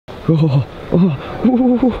Oh, oh,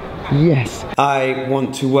 oh, yes. I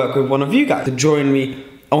want to work with one of you guys to join me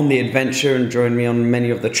on the adventure and join me on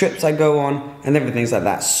many of the trips I go on and everything like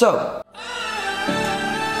that. So,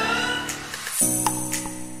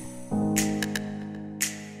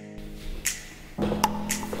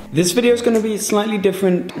 this video is going to be slightly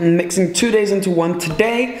different, mixing 2 days into one,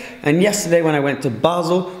 today and yesterday when I went to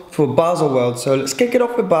Basel for Basel World. So let's kick it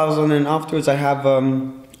off with Basel, and then afterwards I have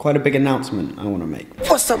quite a big announcement I want to make.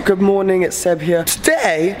 What's up, good morning, it's Seb here.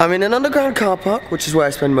 Today, I'm in an underground car park, which is where I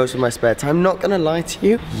spend most of my spare time, not gonna lie to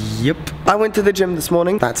you. Yep. I went to the gym this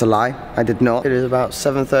morning. That's a lie, I did not. It is about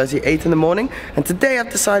 7:30, 8 in the morning, and today I've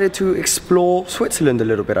decided to explore Switzerland a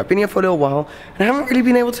little bit. I've been here for a little while, and I haven't really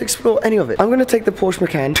been able to explore any of it. I'm gonna take the Porsche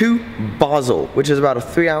Macan to Basel, which is about a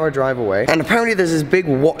 3-hour drive away, and apparently there's this big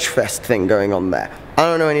watch fest thing going on there. I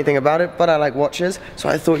don't know anything about it, but I like watches, so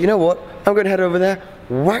I thought, you know what, I'm gonna head over there,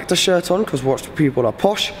 whack the shirt on, because watch people are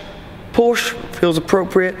posh. Porsche feels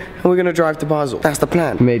appropriate, and we're gonna drive to Basel. That's the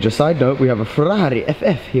plan. Major side note, we have a Ferrari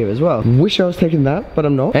FF here as well. Wish I was taking that, but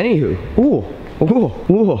I'm not. Anywho, ooh, ooh,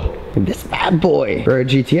 ooh, this bad boy for a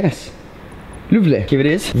GTS. Lovely. Here it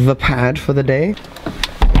is, the pad for the day.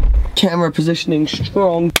 Camera positioning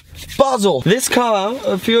strong. Basel. This car,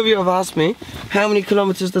 a few of you have asked me, how many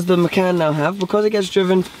kilometers does the Macan now have? Because it gets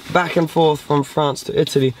driven back and forth from France to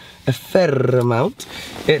Italy a fair amount.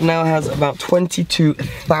 It now has about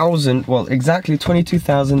 22,000, well, exactly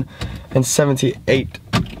 22,078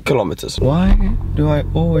 kilometers. Why do I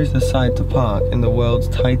always decide to park in the world's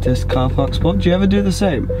tightest car park spot? Do you ever do the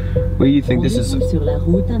same? Where you think this is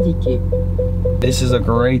a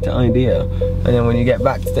great idea, and then when you get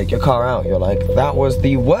back to take your car out, you're like, that was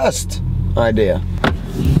the worst idea.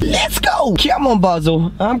 Let's go! Come on,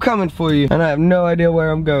 Basel, I'm coming for you. And I have no idea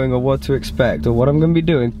where I'm going or what to expect or what I'm gonna be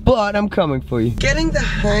doing, but I'm coming for you. Getting the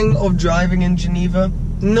hang of driving in Geneva,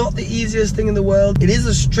 not the easiest thing in the world. It is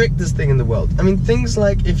the strictest thing in the world. I mean, things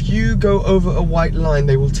like if you go over a white line,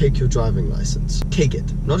 they will take your driving license. Take it,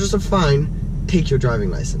 not just a fine, take your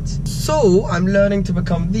driving license. So I'm learning to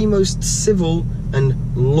become the most civil and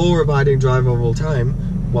law-abiding driver of all time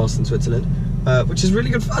whilst in Switzerland, which is really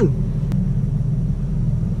good fun.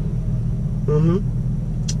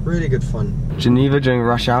 Really good fun. Geneva during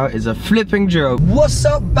rush hour is a flipping joke. What's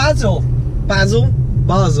up, Basel? Basel?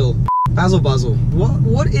 Basel. Basel, Basel.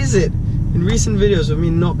 What is it in recent videos of me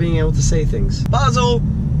not being able to say things? Basel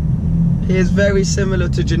is very similar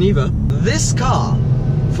to Geneva. This car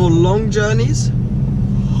for long journeys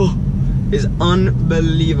is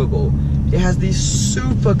unbelievable. It has these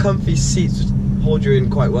super comfy seats which hold you in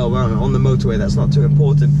quite well. Well, on the motorway, that's not too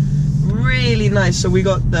important. Really nice. So we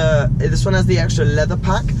got this one has the extra leather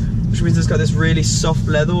pack, which means it's got this really soft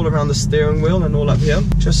leather all around the steering wheel and all up here.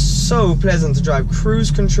 Just so pleasant to drive.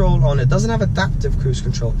 Cruise control on. It doesn't have adaptive cruise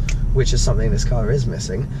control, which is something this car is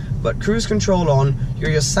missing. But cruise control on,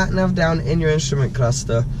 your sat nav down in your instrument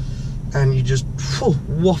cluster, and you just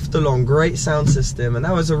waft along. Great sound system, and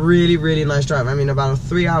that was a really, really nice drive. I mean, about a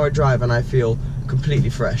 3-hour drive, and I feel completely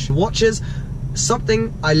fresh. Watches,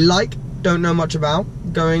 something I like, don't know much about.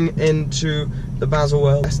 Going into the Basel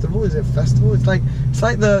World Festival, is it festival? It's like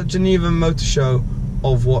the Geneva Motor Show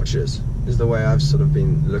of watches, is the way I've sort of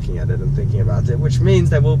been looking at it and thinking about it, which means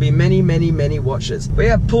there will be many, many, many watches. But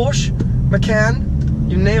yeah, Porsche Macan,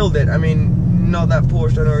 you nailed it. I mean, not that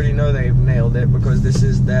Porsche don't already know they've nailed it, because this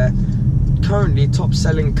is their currently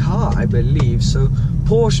top-selling car, I believe. So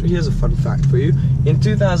Porsche, here's a fun fact for you, in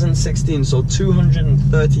 2016 sold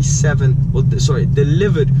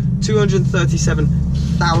delivered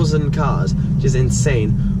 237,000 cars, which is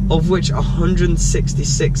insane, of which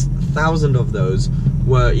 166,000 of those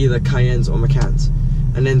were either Cayennes or Macans,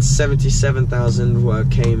 and then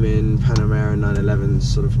 77,000 came in Panamera and 911s,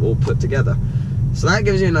 sort of all put together. So that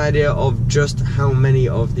gives you an idea of just how many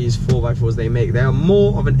of these 4x4s they make. They are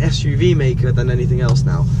more of an SUV maker than anything else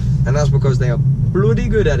now, and that's because they are bloody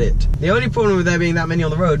good at it. The only problem with there being that many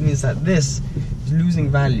on the road means that this is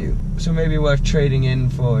losing value. So maybe worth trading in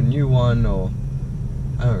for a new one, or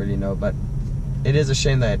I don't really know, but it is a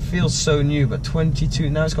shame that it feels so new, but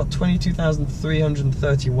now it's got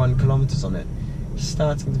 22,331 kilometers on it. It's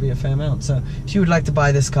starting to be a fair amount. So if you would like to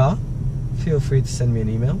buy this car, feel free to send me an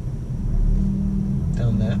email.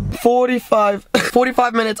 Down there. 45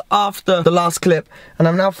 minutes after the last clip, and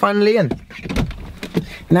I'm now finally in.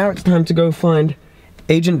 Now it's time to go find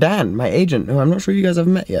Agent Dan, my agent, who I'm not sure you guys have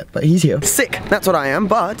met yet, but he's here. Sick, that's what I am,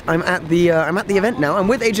 but I'm at the event now. I'm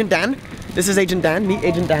with Agent Dan. This is Agent Dan, meet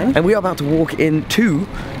Agent Dan. And we are about to walk into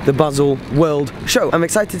the Basel World Show. I'm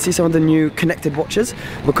excited to see some of the new connected watches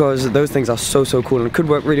because those things are so cool and could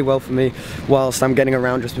work really well for me whilst I'm getting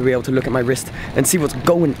around, just to be able to look at my wrist and see what's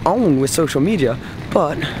going on with social media.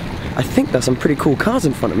 But I think there's some pretty cool cars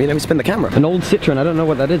in front of me. Let me spin the camera. An old Citroen, I don't know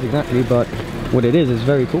what that is exactly, but what it is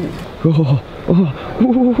very cool.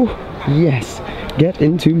 Yes, get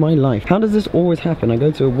into my life. How does this always happen? I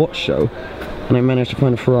go to a watch show and I managed to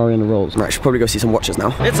find a Ferrari in the Rolls. Right, I should probably go see some watches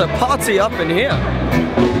now. It's a party up in here.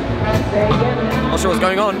 Not sure what's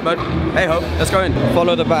going on, but hey ho, let's go in.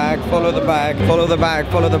 Follow the bag, follow the bag, follow the bag,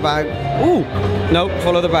 follow the bag. Ooh, nope,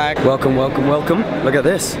 follow the bag. Welcome, welcome, welcome. Look at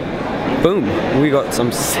this. Boom, we got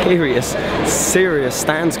some serious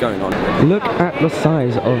stands going on. Look at the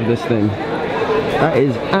size of this thing. That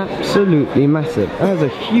is absolutely massive. That is a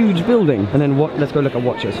huge building. And then what? Let's go look at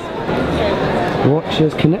watches.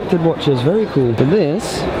 Watches, connected watches, very cool. But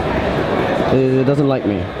this, it doesn't like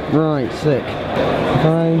me. Right, sick.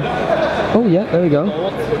 Oh yeah, there we go.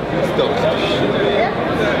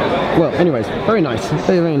 Well, anyways, very nice,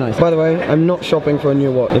 very nice. By the way, I'm not shopping for a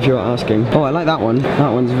new watch, if you're asking. Oh, I like that one.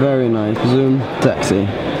 That one's very nice. Zoom, sexy.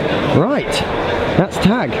 Right, that's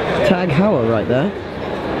Tag Heuer right there.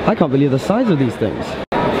 I can't believe the size of these things.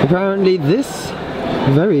 Apparently this,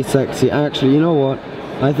 very sexy. Actually, you know what?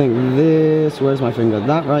 I think this, where's my finger?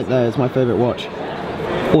 That right there is my favorite watch.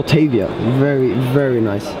 Ortavia, very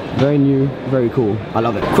nice. Very new, very cool. I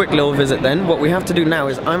love it. Quick little visit then. What we have to do now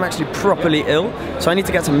is I'm actually properly ill, so I need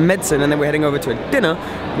to get some medicine and then we're heading over to a dinner,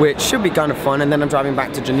 which should be kind of fun, and then I'm driving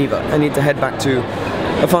back to Geneva. I need to head back to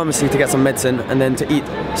a pharmacy to get some medicine and then to eat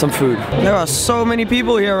some food. There are so many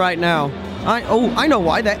people here right now. I know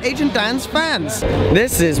why, they're Agent Dan's fans.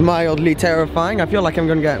 This is mildly terrifying. I feel like I'm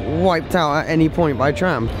gonna get wiped out at any point by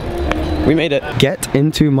tram. We made it. Get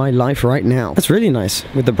into my life right now. That's really nice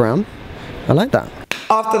with the brown. I like that.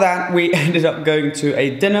 After that, we ended up going to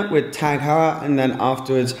a dinner with Tag Heuer, and then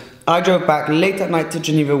afterwards, I drove back late at night to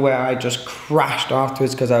Geneva, where I just crashed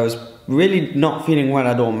afterwards because I was really not feeling well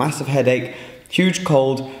at all. Massive headache, huge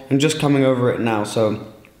cold, and just coming over it now. So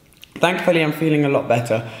thankfully, I'm feeling a lot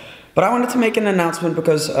better. But I wanted to make an announcement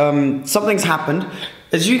because something's happened.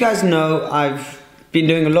 As you guys know, I've been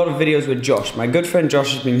doing a lot of videos with Josh. My good friend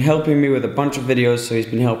Josh has been helping me with a bunch of videos, so he's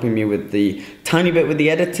been helping me with the tiny bit with the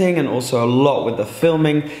editing and also a lot with the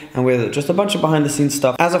filming and with just a bunch of behind the scenes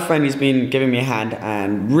stuff. As a friend, he's been giving me a hand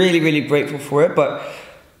and really grateful for it. But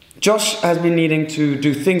Josh has been needing to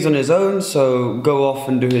do things on his own, so go off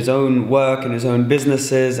and do his own work and his own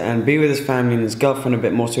businesses and be with his family and his girlfriend a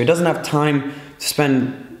bit more, so he doesn't have time to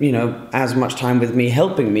spend, you know, as much time with me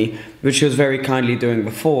helping me, which he was very kindly doing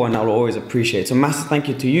before, and I'll always appreciate. So massive thank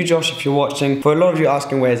you to you, Josh, if you're watching. For a lot of you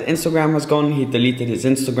asking where his Instagram has gone, he deleted his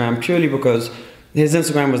Instagram purely because his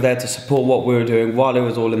Instagram was there to support what we were doing while it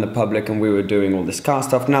was all in the public and we were doing all this car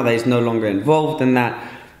stuff. Now that he's no longer involved in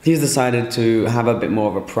that, he's decided to have a bit more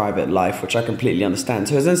of a private life, which I completely understand.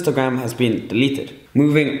 So his Instagram has been deleted.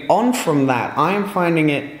 Moving on from that, I am finding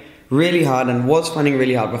it really hard, and was finding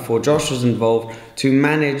really hard before Josh was involved, to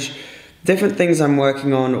manage different things I'm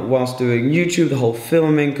working on whilst doing YouTube, the whole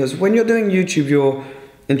filming, because when you're doing YouTube, you're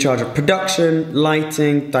in charge of production,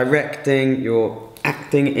 lighting, directing, you're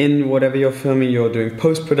acting in whatever you're filming, you're doing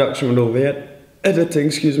post-production with all the editing,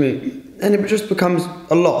 excuse me, and it just becomes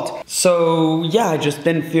a lot. So yeah, I just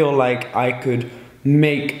didn't feel like I could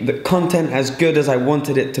make the content as good as I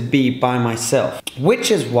wanted it to be by myself, which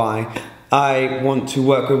is why I want to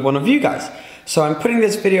work with one of you guys. So I'm putting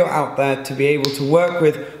this video out there to be able to work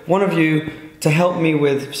with one of you to help me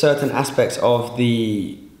with certain aspects of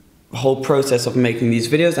the whole process of making these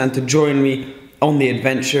videos, and to join me on the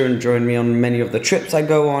adventure and join me on many of the trips I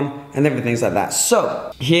go on and everything like that.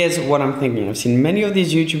 So here's what I'm thinking. I've seen many of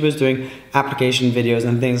these YouTubers doing application videos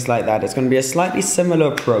and things like that. It's going to be a slightly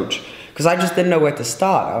similar approach because I just didn't know where to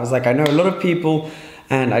start. I was like, I know a lot of people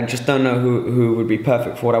and I just don't know who would be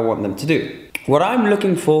perfect for what I want them to do. What I'm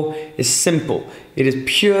looking for is simple. It is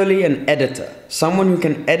purely an editor. Someone who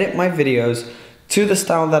can edit my videos to the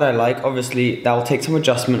style that I like. Obviously, that will take some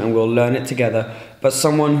adjustment and we'll learn it together. But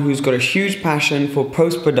someone who's got a huge passion for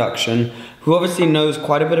post-production, who obviously knows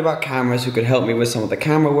quite a bit about cameras, who could help me with some of the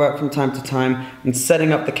camera work from time to time and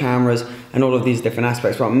setting up the cameras and all of these different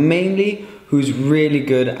aspects. But mainly, who's really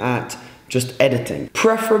good at just editing.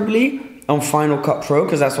 Preferably on Final Cut Pro,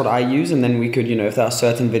 because that's what I use, and then we could, you know, if there are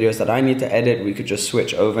certain videos that I need to edit, we could just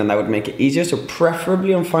switch over and that would make it easier. So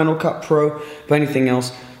preferably on Final Cut Pro, but anything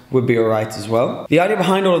else would be alright as well. The idea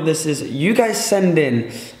behind all of this is you guys send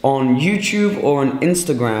in on YouTube or on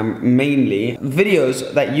Instagram mainly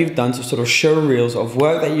videos that you've done, to sort of show reels of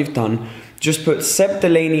work that you've done, just put SEB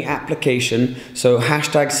Delanney application, so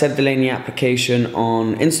hashtag SEB Delanney application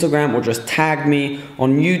on Instagram, or just tag me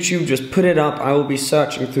on YouTube, just put it up. I will be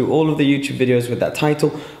searching through all of the YouTube videos with that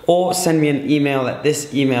title, or send me an email at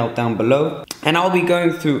this email down below, and I'll be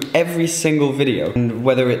going through every single video, and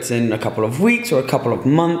whether it's in a couple of weeks or a couple of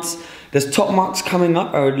months. There's top marks coming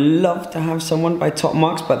up. I would love to have someone by top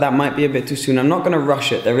marks, but that might be a bit too soon. I'm not gonna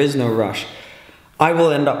rush it, there is no rush. I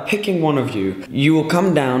will end up picking one of you. You will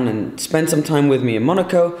come down and spend some time with me in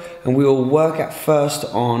Monaco, and we will work at first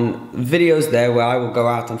on videos there where I will go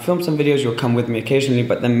out and film some videos. You'll come with me occasionally,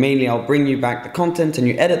 but then mainly I'll bring you back the content and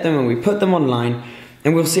you edit them and we put them online,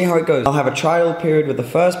 and we'll see how it goes. I'll have a trial period with the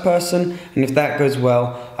first person, and if that goes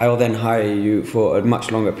well, I will then hire you for a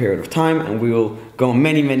much longer period of time, and we will go on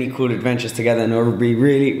many, many cool adventures together, and it will be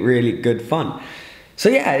really, really good fun. So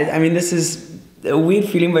yeah, I mean, this is a weird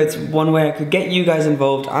feeling, but it's one way I could get you guys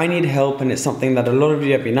involved. I need help, and it's something that a lot of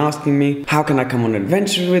you have been asking me. How can I come on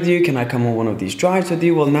adventures with you? Can I come on one of these drives with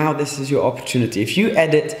you? Well, now this is your opportunity. If you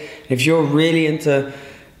edit, if you're really into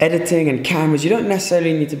editing and cameras, you don't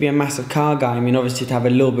necessarily need to be a massive car guy. I mean, obviously to have a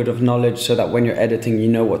little bit of knowledge so that when you're editing, you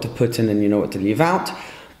know what to put in and you know what to leave out,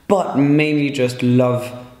 but mainly just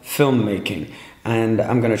love filmmaking. And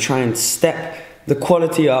I'm gonna try and step the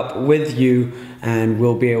quality up with you, and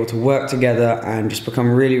we'll be able to work together and just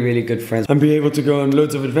become really, really good friends and be able to go on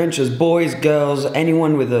loads of adventures. Boys, girls,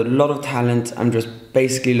 anyone with a lot of talent. I'm just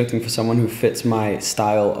basically looking for someone who fits my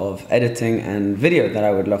style of editing and video that I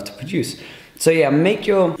would love to produce. So yeah, make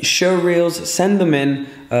your show reels, send them in,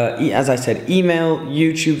 as I said, email,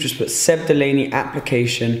 YouTube, just put SEB Delanney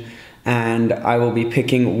application, and I will be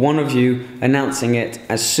picking one of you, announcing it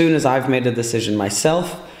as soon as I've made a decision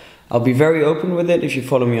myself. I'll be very open with it. If you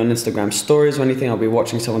follow me on Instagram stories or anything, I'll be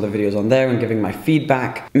watching some of the videos on there and giving my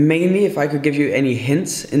feedback. Mainly, if I could give you any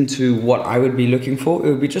hints into what I would be looking for, it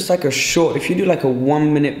would be just like a short, if you do like a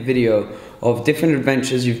 1-minute video of different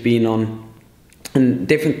adventures you've been on and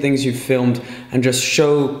different things you've filmed, and just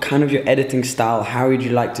show kind of your editing style. How would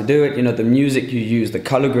you like to do it? You know, the music you use, the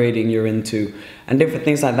color grading you're into, and different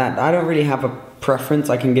things like that. I don't really have a preference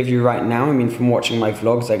I can give you right now. I mean, from watching my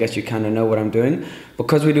vlogs, I guess you kind of know what I'm doing.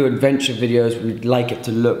 Because we do adventure videos, we'd like it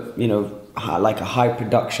to look, you know, like a high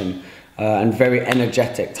production and very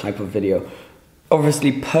energetic type of video.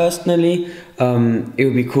 Obviously, personally, it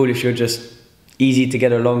would be cool if you're just easy to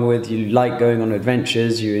get along with, you like going on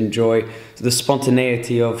adventures, you enjoy the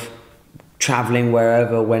spontaneity of traveling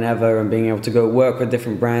wherever, whenever, and being able to go work with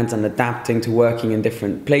different brands and adapting to working in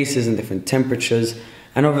different places and different temperatures.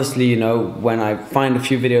 And obviously, you know, when I find a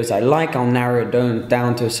few videos I like, I'll narrow it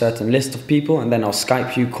down to a certain list of people, and then I'll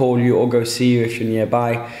Skype you, call you, or go see you if you're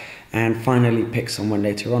nearby, and finally pick someone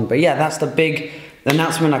later on. But yeah, that's the big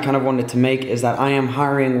announcement I kind of wanted to make, is that I am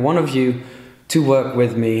hiring one of you to work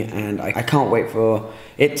with me, and I can't wait for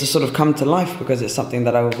it to sort of come to life, because it's something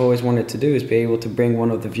that I've always wanted to do, is be able to bring one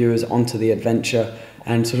of the viewers onto the adventure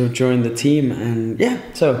and sort of join the team. And yeah,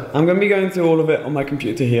 so I'm going to be going through all of it on my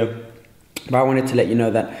computer here, but I wanted to let you know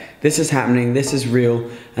that this is happening, this is real,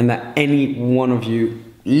 and that any one of you,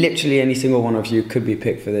 literally any single one of you, could be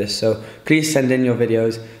picked for this. So please send in your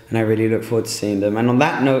videos, and I really look forward to seeing them. And on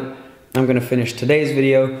that note, I'm going to finish today's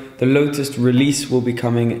video. The Lotus release will be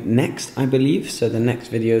coming next, I believe. So the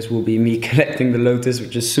next videos will be me collecting the Lotus,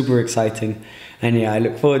 which is super exciting. And yeah, I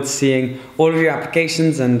look forward to seeing all of your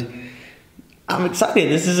applications, and I'm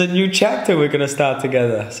excited. This is a new chapter we're going to start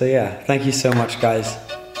together. So yeah, thank you so much, guys.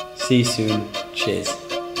 See you soon. Cheers.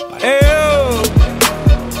 Bye.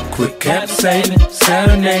 Hey, quick cap saving,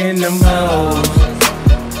 Saturday in them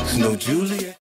hoes. No Juliet.